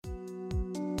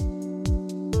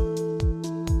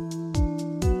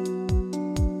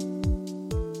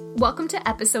Welcome to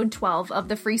episode 12 of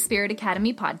the Free Spirit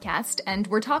Academy podcast, and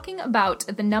we're talking about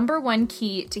the number one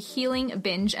key to healing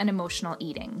binge and emotional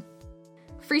eating.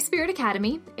 Free Spirit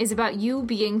Academy is about you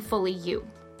being fully you.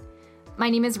 My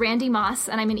name is Randy Moss,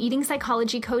 and I'm an eating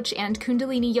psychology coach and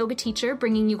Kundalini yoga teacher,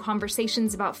 bringing you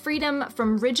conversations about freedom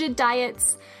from rigid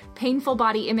diets, painful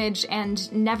body image,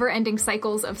 and never-ending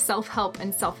cycles of self-help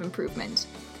and self-improvement.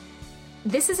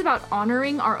 This is about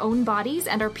honoring our own bodies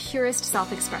and our purest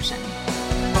self-expression.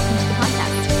 Welcome to the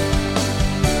podcast.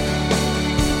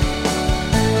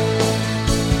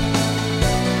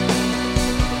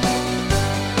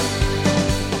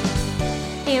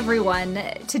 Hey everyone.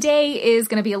 Today is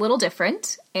going to be a little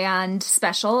different and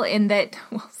special in that,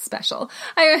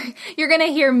 you're going to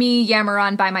hear me yammer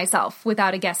on by myself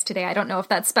without a guest today. I don't know if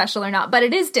that's special or not, but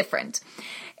it is different.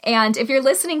 And if you're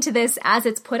listening to this as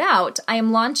it's put out, I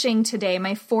am launching today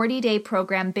my 40-day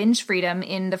program, Binge Freedom,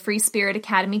 in the Free Spirit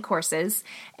Academy courses.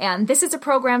 And this is a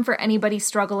program for anybody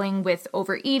struggling with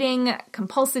overeating,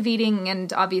 compulsive eating,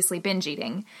 and obviously binge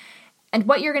eating. And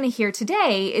what you're going to hear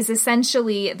today is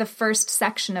essentially the first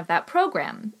section of that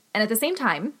program. And at the same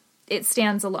time, it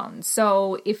stands alone.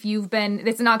 So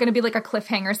it's not going to be like a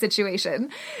cliffhanger situation.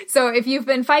 So if you've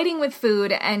been fighting with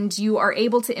food and you are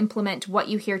able to implement what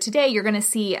you hear today, you're going to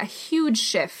see a huge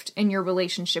shift in your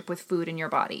relationship with food in your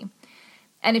body.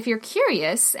 And if you're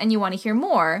curious and you want to hear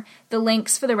more, the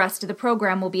links for the rest of the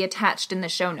program will be attached in the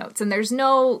show notes. And there's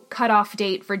no cutoff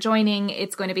date for joining.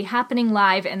 It's going to be happening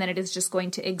live, and then it is just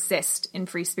going to exist in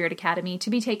Free Spirit Academy to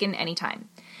be taken anytime.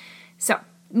 So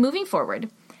moving forward,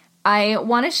 I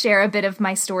want to share a bit of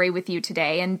my story with you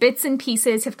today, and bits and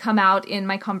pieces have come out in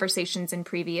my conversations in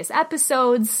previous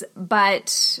episodes,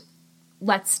 but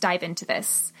let's dive into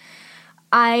this.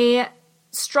 I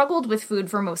struggled with food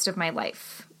for most of my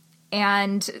life,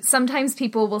 and sometimes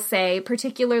people will say,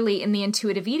 particularly in the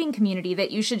intuitive eating community,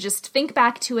 that you should just think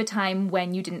back to a time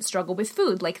when you didn't struggle with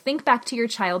food. Like, think back to your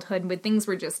childhood when things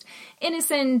were just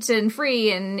innocent and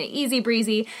free and easy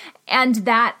breezy. And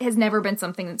that has never been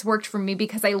something that's worked for me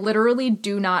because I literally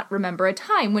do not remember a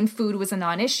time when food was a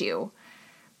non-issue.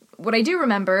 What I do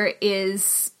remember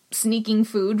is sneaking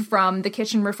food from the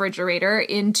kitchen refrigerator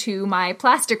into my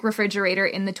plastic refrigerator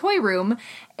in the toy room,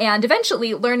 and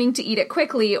eventually learning to eat it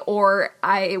quickly or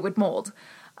it would mold.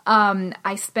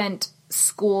 I spent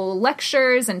school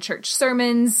lectures and church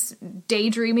sermons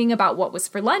daydreaming about what was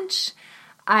for lunch.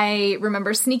 I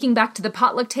remember sneaking back to the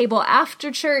potluck table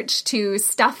after church to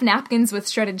stuff napkins with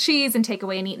shredded cheese and take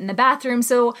away and eat in the bathroom.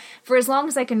 So for as long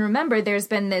as I can remember, there's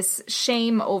been this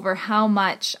shame over how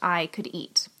much I could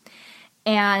eat.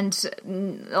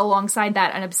 And alongside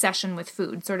that, an obsession with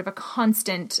food, sort of a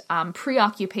constant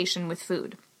preoccupation with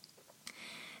food.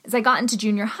 As I got into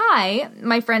junior high,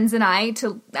 my friends and I,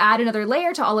 to add another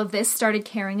layer to all of this, started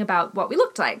caring about what we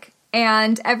looked like.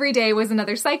 And every day was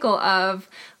another cycle of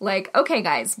like, okay,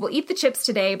 guys, we'll eat the chips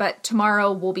today, but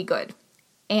tomorrow we'll be good.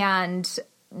 And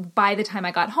by the time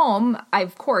I got home, I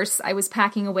was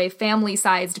packing away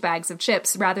family-sized bags of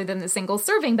chips rather than the single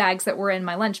serving bags that were in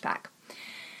my lunch pack.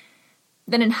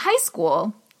 Then in high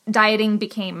school, dieting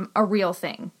became a real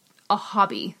thing, a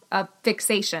hobby, a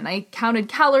fixation. I counted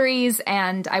calories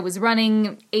and I was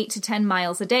running 8 to 10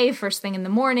 miles a day first thing in the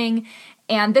morning.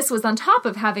 And this was on top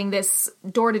of having this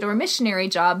door-to-door missionary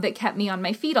job that kept me on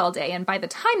my feet all day. And by the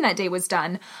time that day was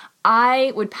done,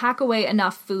 I would pack away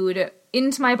enough food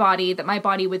into my body that my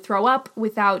body would throw up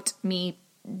without me,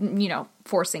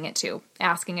 forcing it to,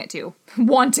 asking it to,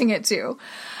 wanting it to.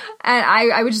 And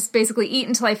I would just basically eat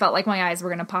until I felt like my eyes were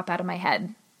going to pop out of my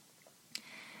head.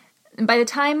 And by the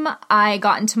time I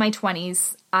got into my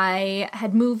 20s, I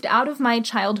had moved out of my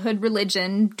childhood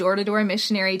religion, door-to-door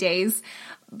missionary days,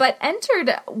 but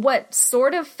entered what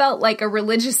sort of felt like a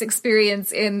religious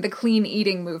experience in the clean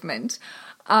eating movement.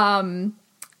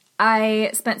 I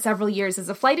spent several years as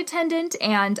a flight attendant,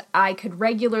 and I could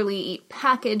regularly eat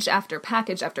package after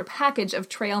package after package of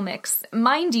trail mix.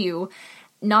 Mind you,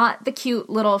 not the cute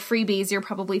little freebies you're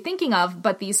probably thinking of,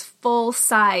 but these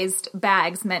full-sized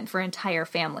bags meant for entire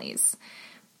families.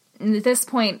 And at this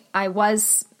point, I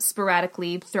was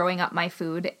sporadically throwing up my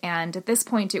food, and at this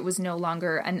point, it was no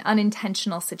longer an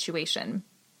unintentional situation.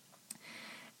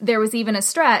 There was even a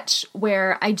stretch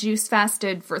where I juice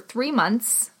fasted for 3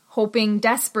 months, hoping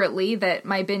desperately that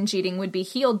my binge eating would be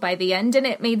healed by the end, and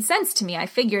it made sense to me. I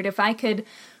figured if I could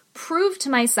prove to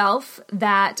myself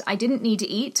that I didn't need to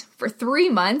eat for 3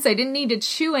 months, I didn't need to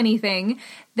chew anything,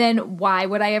 then why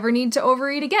would I ever need to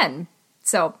overeat again?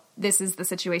 So this is the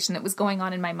situation that was going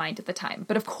on in my mind at the time.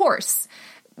 But of course,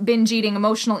 binge eating,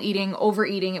 emotional eating,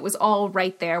 overeating, it was all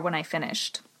right there when I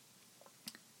finished.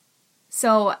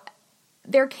 So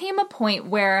there came a point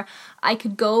where I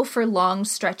could go for long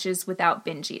stretches without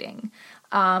binge eating.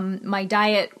 My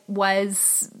diet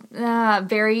was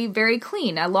very, very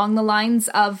clean, along the lines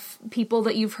of people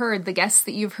that you've heard, the guests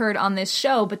that you've heard on this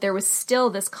show, but there was still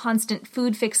this constant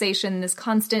food fixation, this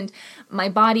constant, my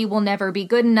body will never be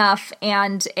good enough,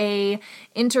 and a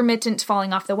intermittent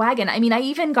falling off the wagon. I mean, I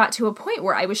even got to a point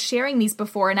where I was sharing these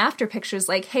before and after pictures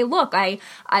like, hey, look, I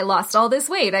lost all this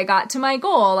weight, I got to my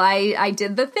goal, I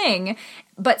did the thing,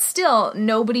 but still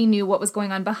nobody knew what was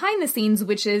going on behind the scenes,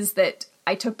 which is that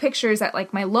I took pictures at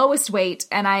like my lowest weight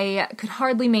and I could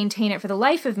hardly maintain it for the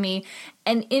life of me.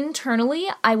 And internally,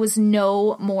 I was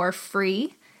no more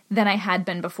free than I had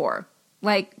been before.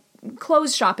 Like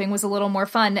clothes shopping was a little more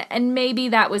fun and maybe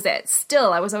that was it.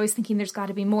 Still, I was always thinking there's got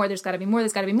to be more, there's got to be more,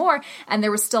 there's got to be more. And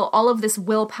there was still all of this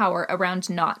willpower around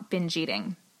not binge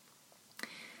eating.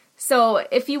 So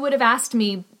if you would have asked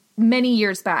me many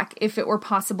years back if it were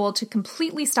possible to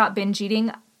completely stop binge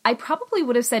eating, I probably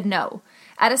would have said no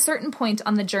at a certain point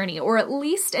on the journey, or at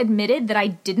least admitted that I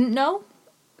didn't know,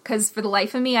 because for the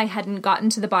life of me, I hadn't gotten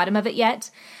to the bottom of it yet.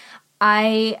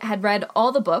 I had read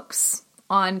all the books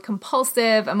on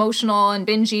compulsive, emotional, and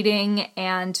binge eating,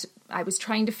 and I was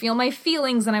trying to feel my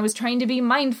feelings, and I was trying to be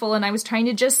mindful, and I was trying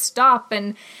to just stop,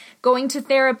 and going to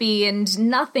therapy, and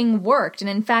nothing worked. And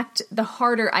in fact, the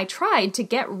harder I tried to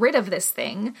get rid of this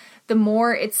thing, the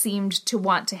more it seemed to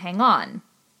want to hang on.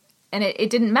 And it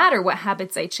didn't matter what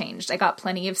habits I changed. I got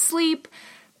plenty of sleep,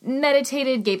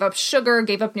 meditated, gave up sugar,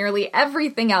 gave up nearly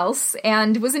everything else,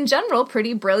 and was in general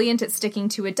pretty brilliant at sticking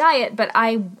to a diet, but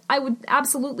I would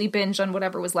absolutely binge on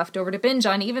whatever was left over to binge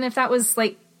on, even if that was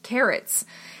like carrots.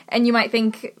 And you might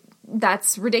think,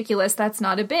 that's ridiculous, that's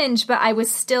not a binge, but I was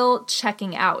still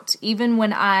checking out. Even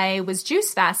when I was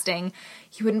juice fasting,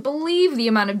 you wouldn't believe the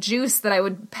amount of juice that I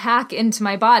would pack into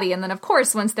my body. And then, of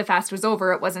course, once the fast was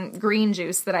over, it wasn't green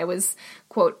juice that I was,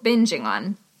 quote, binging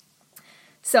on.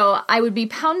 So I would be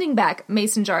pounding back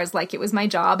mason jars like it was my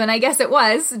job, and I guess it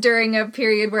was during a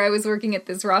period where I was working at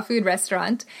this raw food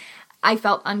restaurant. I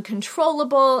felt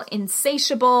uncontrollable,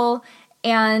 insatiable,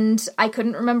 and I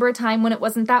couldn't remember a time when it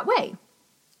wasn't that way.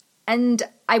 And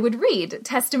I would read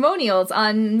testimonials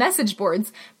on message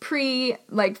boards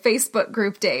Facebook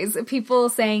group days, people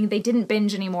saying they didn't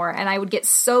binge anymore. And I would get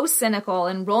so cynical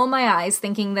and roll my eyes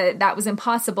thinking that that was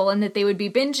impossible and that they would be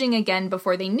binging again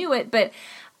before they knew it. But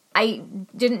I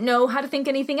didn't know how to think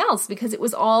anything else because it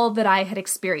was all that I had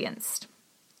experienced.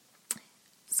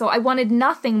 So I wanted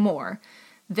nothing more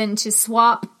than to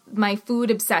swap my food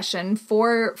obsession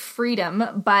for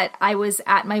freedom, but I was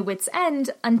at my wit's end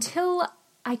until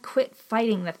I quit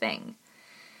fighting the thing.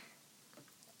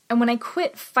 And when I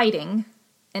quit fighting,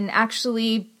 and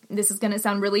actually, this is going to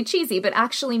sound really cheesy, but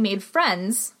actually made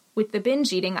friends with the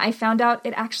binge eating, I found out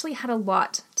it actually had a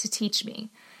lot to teach me.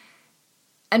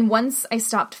 And once I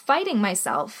stopped fighting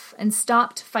myself and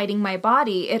stopped fighting my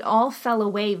body, it all fell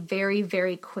away very,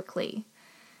 very quickly.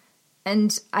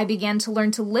 And I began to learn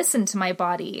to listen to my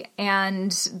body,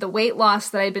 and the weight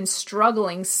loss that I'd been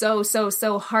struggling so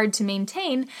hard to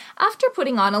maintain, after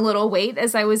putting on a little weight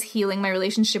as I was healing my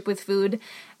relationship with food,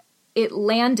 it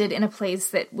landed in a place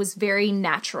that was very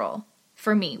natural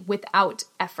for me without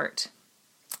effort.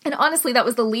 And honestly, that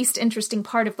was the least interesting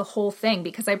part of the whole thing,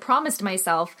 because I promised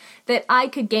myself that I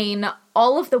could gain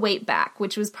all of the weight back,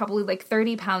 which was probably like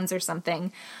 30 pounds or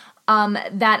something,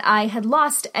 that I had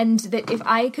lost, and that if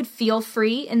I could feel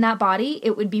free in that body,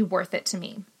 it would be worth it to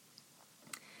me.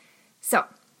 So,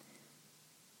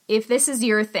 if this is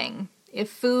your thing, if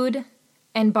food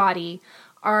and body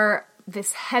are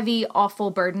this heavy,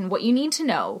 awful burden, what you need to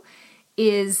know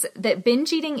is that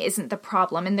binge eating isn't the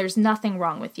problem, and there's nothing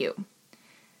wrong with you.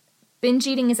 Binge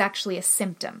eating is actually a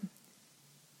symptom,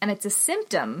 and it's a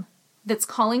symptom that's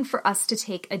calling for us to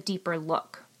take a deeper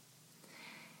look.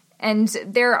 And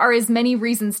there are as many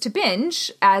reasons to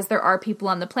binge as there are people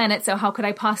on the planet, so how could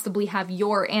I possibly have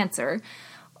your answer?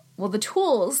 Well, the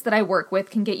tools that I work with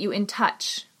can get you in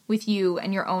touch with you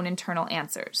and your own internal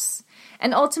answers.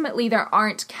 And ultimately, there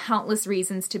aren't countless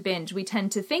reasons to binge. We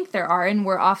tend to think there are, and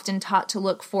we're often taught to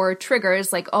look for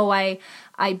triggers like, oh, I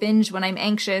binge when I'm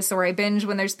anxious, or I binge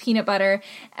when there's peanut butter,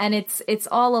 and it's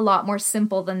all a lot more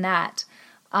simple than that.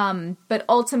 But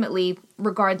ultimately,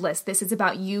 regardless, this is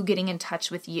about you getting in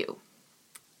touch with you.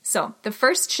 So the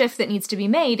first shift that needs to be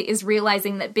made is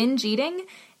realizing that binge eating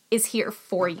is here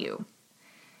for you.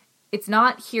 It's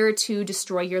not here to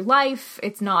destroy your life.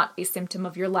 It's not a symptom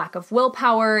of your lack of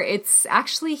willpower. It's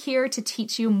actually here to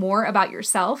teach you more about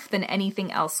yourself than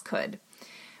anything else could,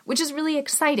 which is really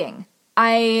exciting.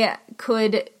 I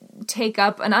could take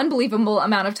up an unbelievable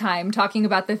amount of time talking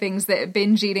about the things that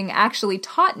binge eating actually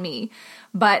taught me,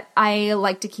 but I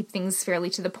like to keep things fairly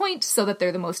to the point so that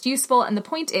they're the most useful. And the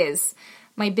point is,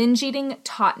 my binge eating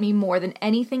taught me more than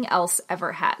anything else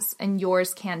ever has, and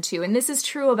yours can too. And this is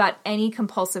true about any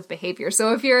compulsive behavior.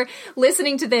 So if you're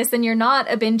listening to this and you're not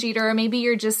a binge eater, or maybe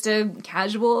you're just a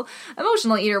casual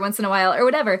emotional eater once in a while, or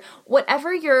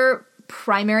whatever your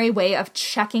primary way of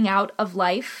checking out of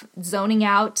life, zoning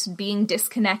out, being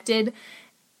disconnected,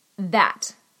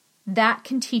 that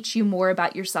can teach you more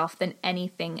about yourself than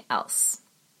anything else.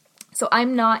 So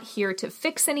I'm not here to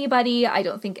fix anybody. I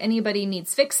don't think anybody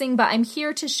needs fixing, but I'm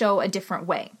here to show a different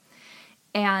way.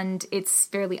 And it's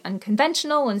fairly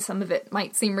unconventional, and some of it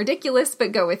might seem ridiculous,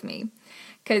 but go with me.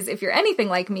 Because if you're anything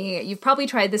like me, you've probably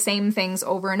tried the same things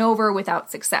over and over without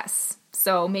success.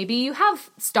 So maybe you have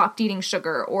stopped eating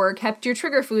sugar, or kept your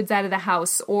trigger foods out of the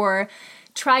house, or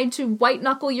tried to white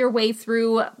knuckle your way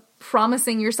through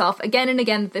promising yourself again and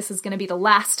again that this is going to be the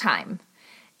last time,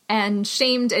 and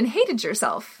shamed and hated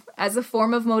yourself as a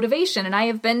form of motivation, and I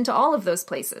have been to all of those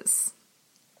places.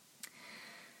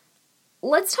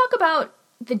 Let's talk about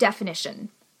the definition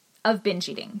of binge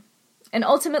eating. And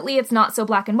ultimately, it's not so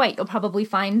black and white. You'll probably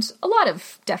find a lot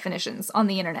of definitions on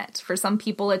the internet. For some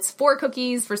people, it's 4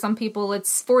 cookies. For some people,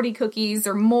 it's 40 cookies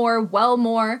or more, well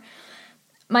more.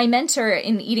 My mentor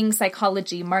in eating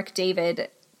psychology, Mark David,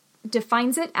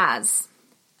 defines it as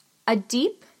a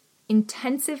deep,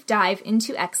 intensive dive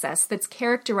into excess that's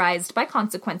characterized by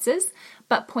consequences,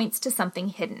 but points to something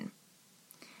hidden.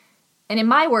 And in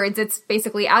my words, it's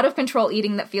basically out of control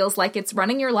eating that feels like it's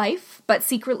running your life, but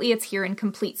secretly it's here in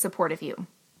complete support of you.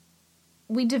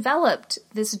 We developed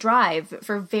this drive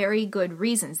for very good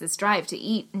reasons, this drive to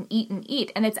eat and eat and eat.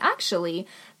 And it's actually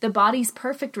the body's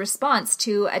perfect response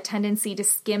to a tendency to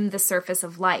skim the surface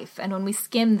of life. And when we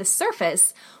skim the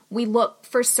surface, we look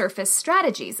for surface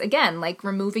strategies. Again, like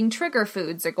removing trigger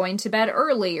foods or going to bed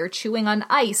early or chewing on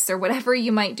ice or whatever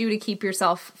you might do to keep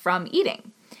yourself from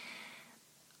eating.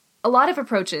 A lot of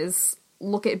approaches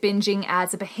look at binging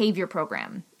as a behavior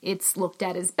program. It's looked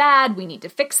at as bad, we need to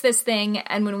fix this thing,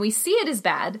 and when we see it as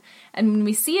bad, and when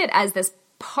we see it as this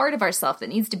part of ourselves that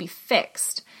needs to be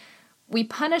fixed, we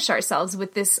punish ourselves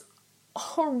with this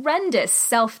horrendous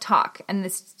self-talk and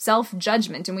this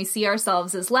self-judgment, and we see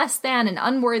ourselves as less than and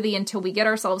unworthy until we get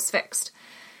ourselves fixed.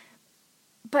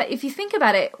 But if you think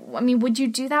about it, I mean, would you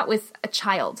do that with a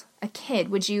child, a kid?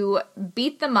 Would you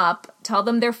beat them up, tell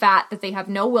them they're fat, that they have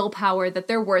no willpower, that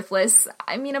they're worthless?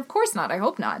 I mean, of course not. I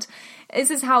hope not.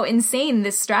 This is how insane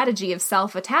this strategy of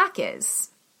self-attack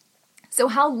is. So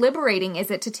how liberating is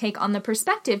it to take on the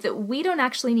perspective that we don't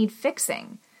actually need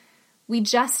fixing? We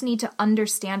just need to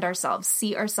understand ourselves,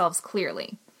 see ourselves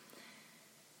clearly.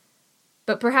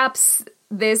 But perhaps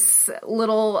this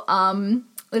little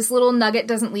nugget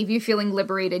doesn't leave you feeling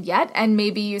liberated yet, and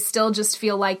maybe you still just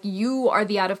feel like you are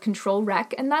the out-of-control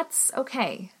wreck, and that's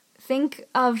okay.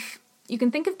 You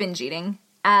can think of binge eating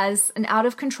as an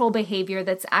out-of-control behavior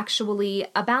that's actually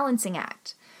a balancing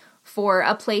act for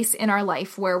a place in our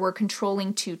life where we're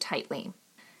controlling too tightly.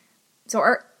 So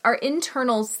our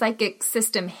internal psychic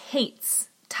system hates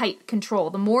tight control.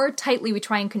 The more tightly we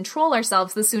try and control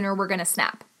ourselves, the sooner we're going to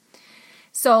snap.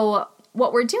 So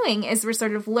what we're doing is we're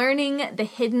sort of learning the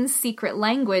hidden secret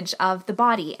language of the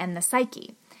body and the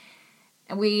psyche.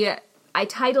 And I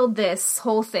titled this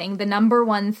whole thing, what did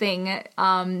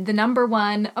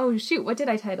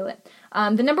I title it?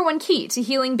 The number one key to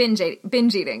healing binge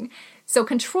eating. So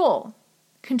control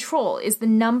is the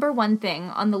number one thing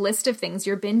on the list of things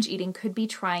your binge eating could be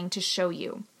trying to show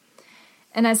you.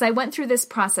 And as I went through this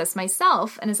process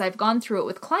myself, and as I've gone through it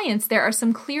with clients, there are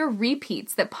some clear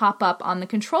repeats that pop up on the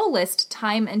control list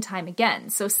time and time again.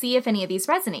 So see if any of these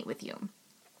resonate with you.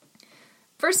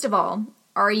 First of all,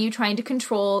 are you trying to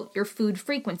control your food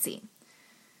frequency?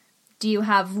 Do you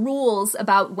have rules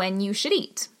about when you should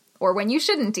eat or when you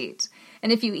shouldn't eat?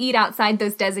 And if you eat outside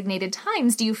those designated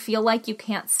times, do you feel like you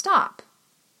can't stop?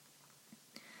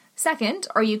 Second,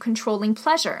 are you controlling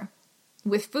pleasure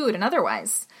with food and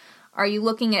otherwise? Are you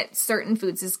looking at certain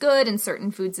foods as good and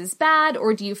certain foods as bad,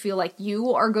 or do you feel like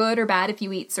you are good or bad if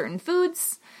you eat certain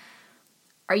foods?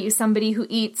 Are you somebody who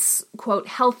eats, quote,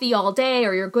 healthy all day,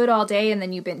 or you're good all day and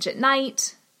then you binge at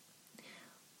night?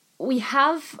 We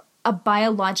have a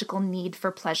biological need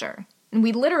for pleasure, and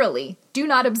we literally do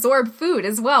not absorb food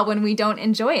as well when we don't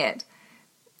enjoy it.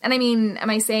 And I mean, am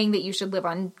I saying that you should live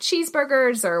on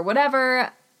cheeseburgers or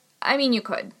whatever? I mean, you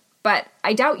could, but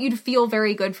I doubt you'd feel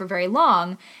very good for very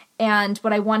long. And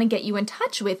what I want to get you in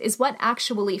touch with is what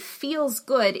actually feels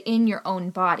good in your own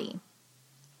body.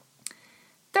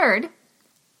 Third,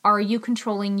 are you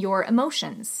controlling your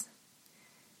emotions?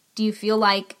 Do you feel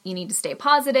like you need to stay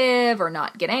positive or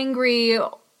not get angry?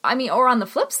 Or on the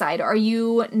flip side, are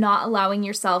you not allowing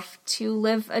yourself to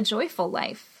live a joyful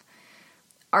life?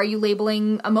 Are you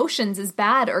labeling emotions as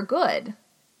bad or good?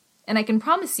 And I can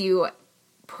promise you,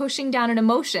 pushing down an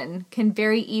emotion can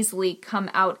very easily come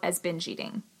out as binge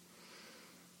eating.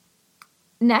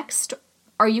 Next,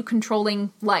 are you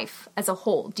controlling life as a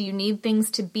whole? Do you need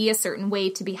things to be a certain way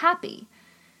to be happy?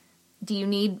 Do you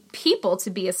need people to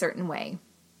be a certain way?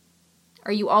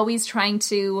 Are you always trying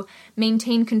to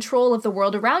maintain control of the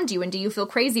world around you? And do you feel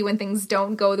crazy when things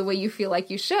don't go the way you feel like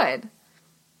you should?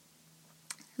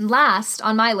 And last,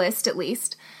 on my list at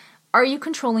least, are you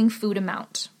controlling food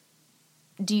amount?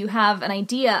 Do you have an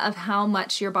idea of how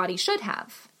much your body should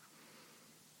have?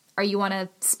 Are you on a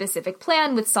specific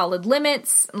plan with solid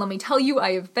limits? And let me tell you,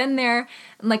 I have been there.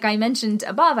 And like I mentioned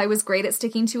above, I was great at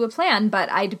sticking to a plan,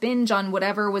 but I'd binge on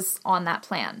whatever was on that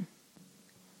plan.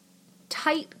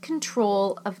 Tight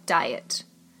control of diet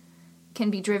can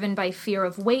be driven by fear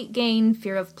of weight gain,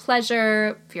 fear of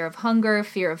pleasure, fear of hunger,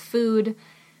 fear of food.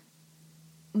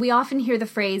 We often hear the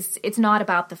phrase, "it's not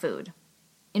about the food,"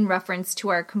 in reference to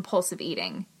our compulsive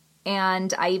eating.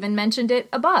 And I even mentioned it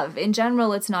above. In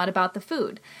general, it's not about the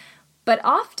food. But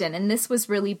often, and this was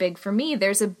really big for me,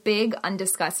 there's a big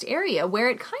undiscussed area where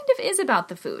it kind of is about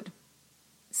the food.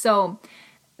 So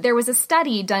there was a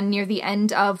study done near the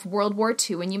end of World War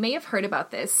II, and you may have heard about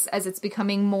this as it's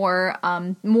becoming more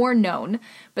known,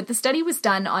 but the study was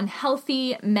done on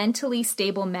healthy, mentally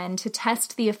stable men to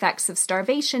test the effects of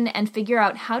starvation and figure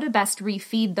out how to best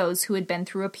refeed those who had been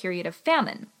through a period of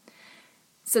famine.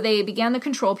 So they began the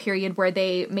control period where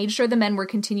they made sure the men were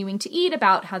continuing to eat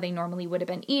about how they normally would have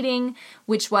been eating,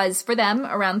 which was, for them,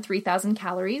 around 3,000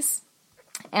 calories.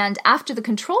 And after the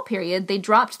control period, they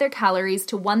dropped their calories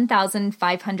to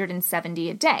 1,570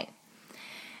 a day.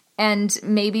 And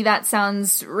maybe that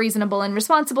sounds reasonable and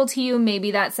responsible to you.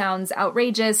 Maybe that sounds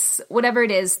outrageous. Whatever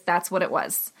it is, that's what it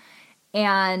was.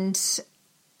 And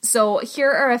so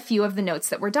here are a few of the notes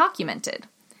that were documented.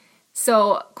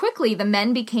 So quickly, the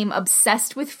men became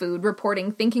obsessed with food,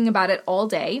 thinking about it all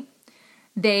day.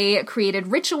 They created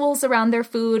rituals around their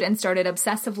food and started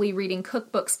obsessively reading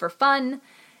cookbooks for fun.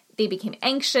 They became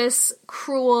anxious,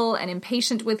 cruel, and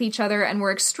impatient with each other and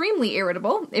were extremely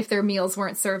irritable if their meals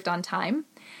weren't served on time.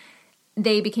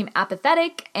 They became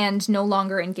apathetic and no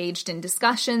longer engaged in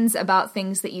discussions about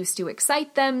things that used to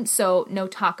excite them, so no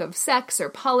talk of sex or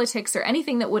politics or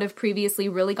anything that would have previously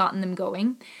really gotten them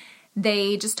going.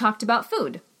 They just talked about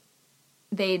food.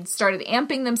 They'd started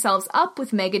amping themselves up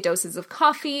with mega doses of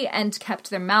coffee and kept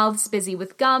their mouths busy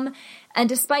with gum. And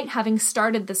despite having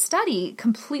started the study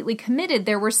completely committed,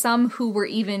 there were some who were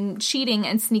even cheating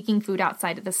and sneaking food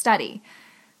outside of the study.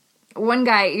 One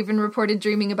guy even reported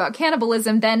dreaming about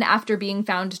cannibalism. Then, after being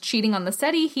found cheating on the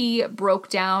study, he broke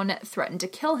down, threatened to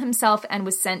kill himself, and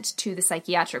was sent to the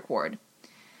psychiatric ward.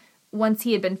 Once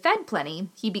he had been fed plenty,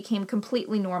 he became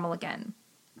completely normal again.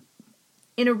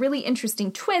 In a really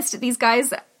interesting twist, these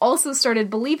guys also started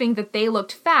believing that they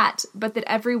looked fat, but that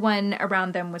everyone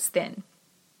around them was thin.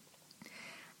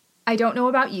 I don't know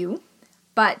about you,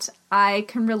 but I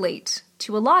can relate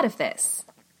to a lot of this.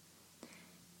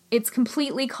 It's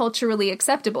completely culturally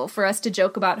acceptable for us to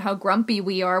joke about how grumpy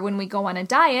we are when we go on a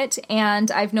diet,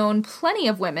 and I've known plenty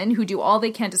of women who do all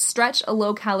they can to stretch a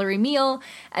low-calorie meal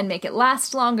and make it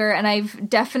last longer, and I've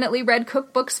definitely read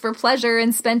cookbooks for pleasure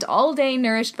and spent all day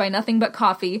nourished by nothing but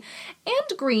coffee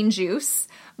and green juice.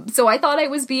 So I thought I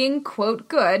was being, quote,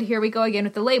 good, here we go again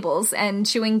with the labels, and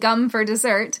chewing gum for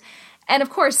dessert, and of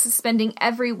course spending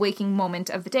every waking moment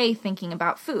of the day thinking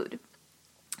about food.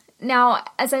 Now,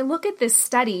 as I look at this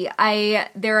study,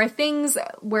 there are things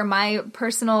where my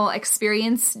personal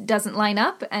experience doesn't line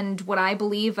up, and what I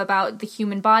believe about the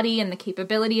human body and the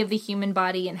capability of the human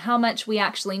body and how much we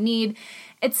actually need,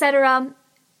 etc.,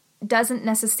 doesn't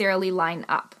necessarily line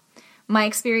up. My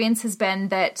experience has been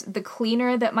that the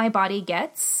cleaner that my body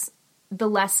gets, the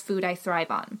less food I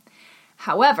thrive on.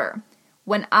 However,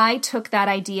 when I took that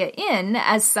idea in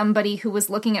as somebody who was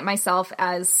looking at myself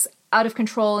as out of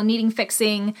control and needing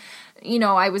fixing,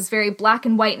 I was very black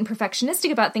and white and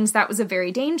perfectionistic about things, that was a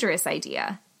very dangerous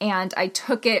idea. And I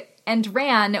took it and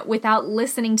ran without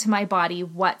listening to my body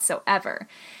whatsoever.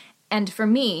 And for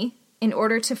me, in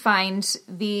order to find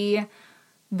the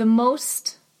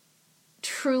most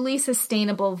truly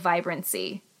sustainable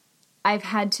vibrancy, I've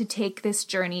had to take this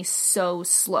journey so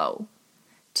slow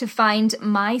to find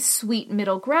my sweet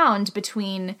middle ground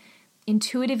between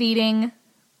intuitive eating,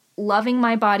 loving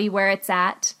my body where it's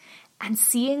at, and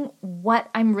seeing what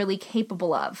I'm really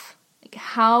capable of.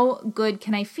 how good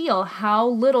can I feel? How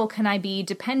little can I be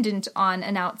dependent on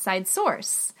an outside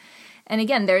source? And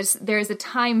again, there's a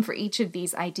time for each of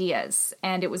these ideas.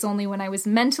 And it was only when I was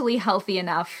mentally healthy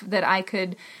enough that I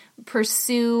could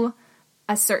pursue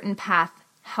a certain path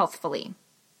healthfully.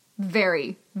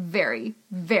 Very, very,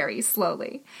 very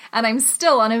slowly. And I'm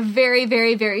still on a very,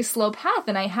 very, very slow path.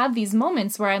 And I have these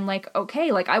moments where I'm like,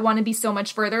 okay, like I want to be so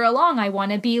much further along. I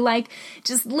want to be like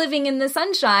just living in the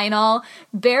sunshine, all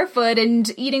barefoot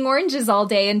and eating oranges all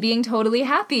day and being totally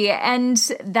happy. And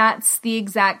that's the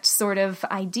exact sort of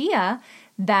idea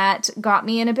that got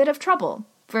me in a bit of trouble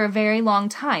for a very long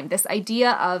time. This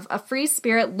idea of a free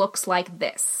spirit looks like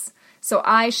this, so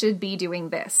I should be doing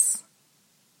this.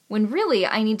 When really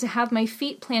I need to have my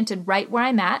feet planted right where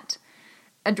I'm at,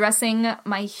 addressing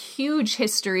my huge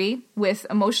history with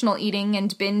emotional eating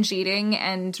and binge eating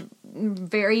and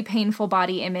very painful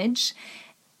body image,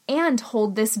 and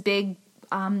hold this big,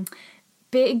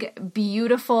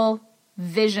 beautiful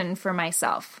vision for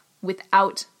myself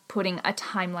without putting a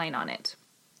timeline on it.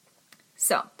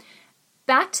 So,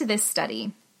 back to this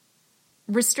study.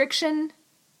 Restriction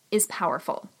is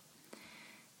powerful.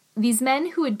 These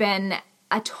men who had been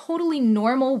a totally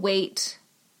normal weight,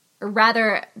 or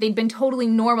rather, they'd been totally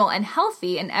normal and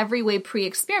healthy in every way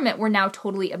pre-experiment, were now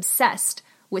totally obsessed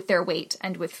with their weight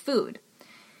and with food.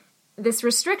 This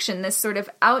restriction, this sort of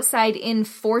outside-in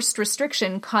forced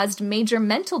restriction, caused major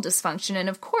mental dysfunction, and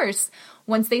of course,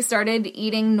 once they started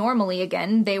eating normally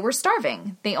again, they were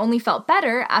starving. They only felt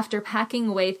better after packing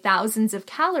away thousands of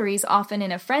calories, often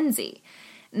in a frenzy.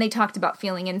 And they talked about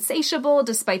feeling insatiable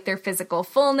despite their physical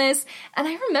fullness. And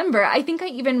I remember, I think I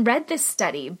even read this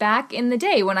study back in the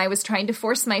day when I was trying to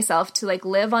force myself to like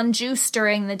live on juice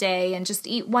during the day and just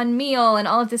eat one meal and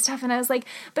all of this stuff. And I was like,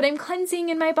 but I'm cleansing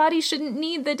and my body shouldn't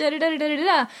need the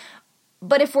da-da-da-da-da-da.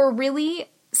 But if we're really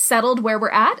settled where we're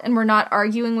at and we're not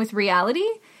arguing with reality,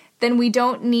 then we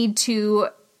don't need to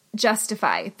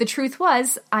justify. The truth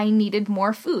was, I needed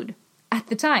more food at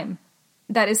the time.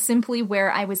 That is simply where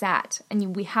I was at,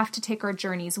 and we have to take our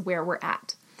journeys where we're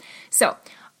at. So,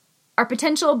 our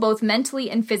potential, both mentally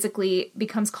and physically,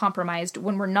 becomes compromised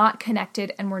when we're not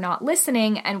connected and we're not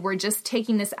listening, and we're just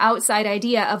taking this outside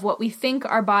idea of what we think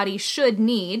our body should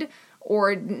need,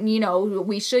 or, you know,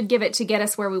 we should give it to get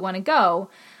us where we want to go.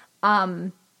 I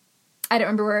don't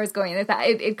remember where I was going with that.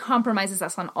 It compromises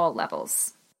us on all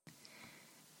levels.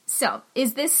 So,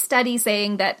 is this study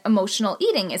saying that emotional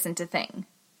eating isn't a thing?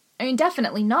 I mean,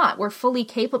 definitely not. We're fully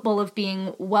capable of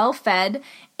being well-fed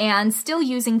and still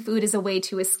using food as a way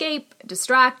to escape,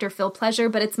 distract, or feel pleasure,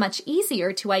 but it's much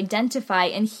easier to identify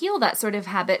and heal that sort of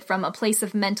habit from a place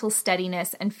of mental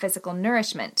steadiness and physical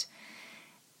nourishment.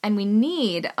 And we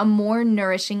need a more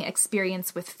nourishing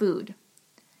experience with food.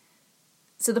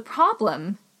 So the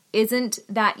problem isn't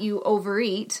that you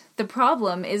overeat. The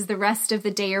problem is the rest of the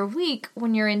day or week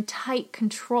when you're in tight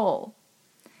control.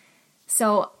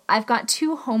 So I've got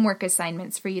 2 homework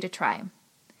assignments for you to try.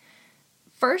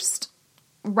 First,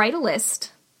 write a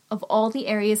list of all the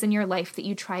areas in your life that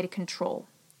you try to control.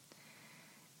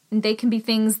 And they can be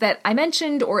things that I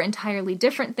mentioned or entirely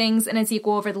different things, and as you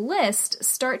go over the list,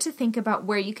 start to think about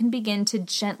where you can begin to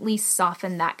gently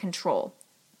soften that control.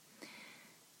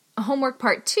 Homework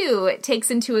part 2 takes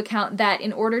into account that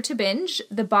in order to binge,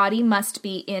 the body must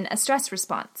be in a stress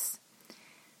response.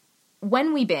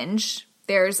 When we binge,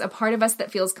 there's a part of us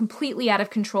that feels completely out of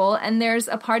control, and there's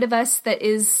a part of us that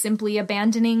is simply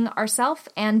abandoning ourselves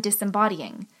and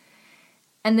disembodying.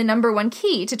 And the number one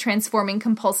key to transforming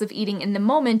compulsive eating in the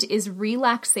moment is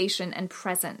relaxation and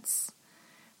presence.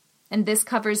 And this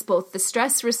covers both the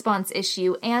stress response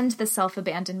issue and the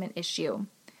self-abandonment issue.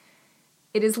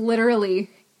 It is literally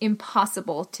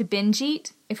impossible to binge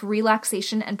eat if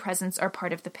relaxation and presence are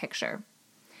part of the picture.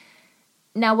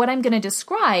 Now, what I'm going to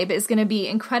describe is going to be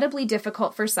incredibly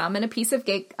difficult for some and a piece of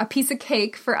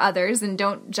cake for others, and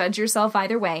don't judge yourself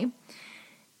either way.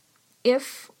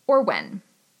 If or when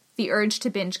the urge to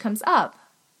binge comes up,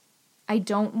 I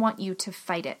don't want you to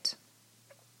fight it.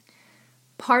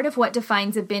 Part of what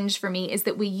defines a binge for me is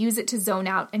that we use it to zone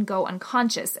out and go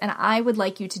unconscious, and I would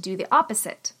like you to do the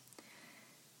opposite.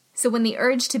 So when the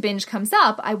urge to binge comes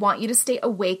up, I want you to stay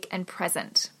awake and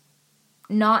present.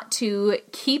 Not to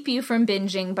keep you from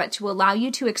binging, but to allow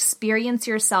you to experience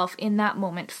yourself in that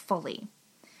moment fully.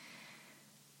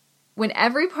 When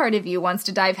every part of you wants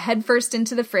to dive headfirst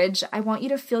into the fridge, I want you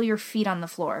to feel your feet on the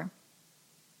floor.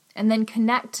 And then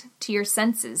connect to your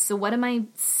senses. So what am I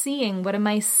seeing? What am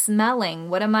I smelling?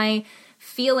 What am I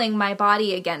feeling my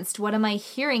body against? What am I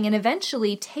hearing? And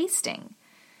eventually tasting.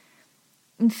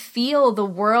 and feel the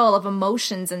whirl of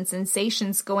emotions and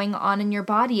sensations going on in your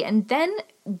body, and then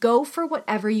go for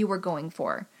whatever you were going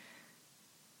for.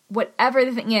 Whatever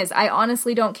the thing is, I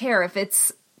honestly don't care if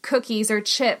it's cookies or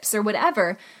chips or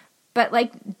whatever, but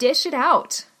like dish it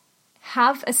out.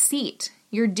 Have a seat.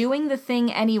 You're doing the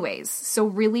thing anyways, so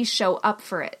really show up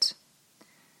for it.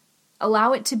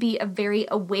 Allow it to be a very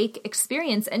awake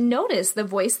experience and notice the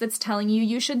voice that's telling you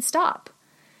you should stop.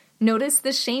 Notice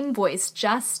the shame voice,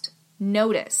 just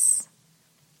notice.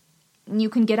 You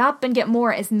can get up and get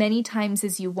more as many times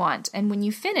as you want, and when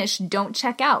you finish, don't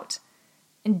check out.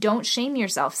 And don't shame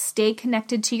yourself. Stay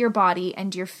connected to your body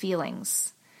and your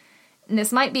feelings. And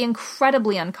this might be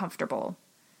incredibly uncomfortable.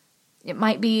 It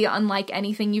might be unlike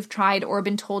anything you've tried or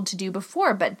been told to do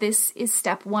before, but this is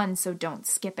step 1, so don't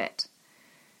skip it.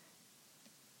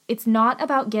 It's not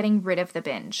about getting rid of the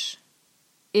binge.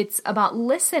 It's about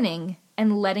listening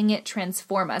and letting it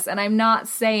transform us. And I'm not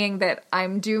saying that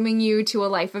I'm dooming you to a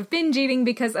life of binge eating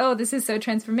because, oh, this is so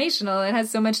transformational, it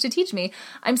has so much to teach me.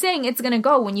 I'm saying it's going to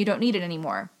go when you don't need it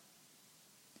anymore.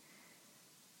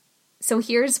 So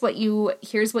here's what you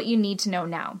need to know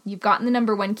now. You've gotten the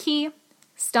number 1 key.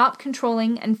 Stop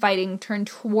controlling and fighting. Turn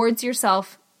towards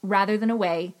yourself rather than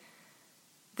away.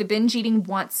 The binge eating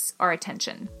wants our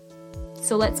attention.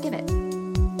 So let's give it.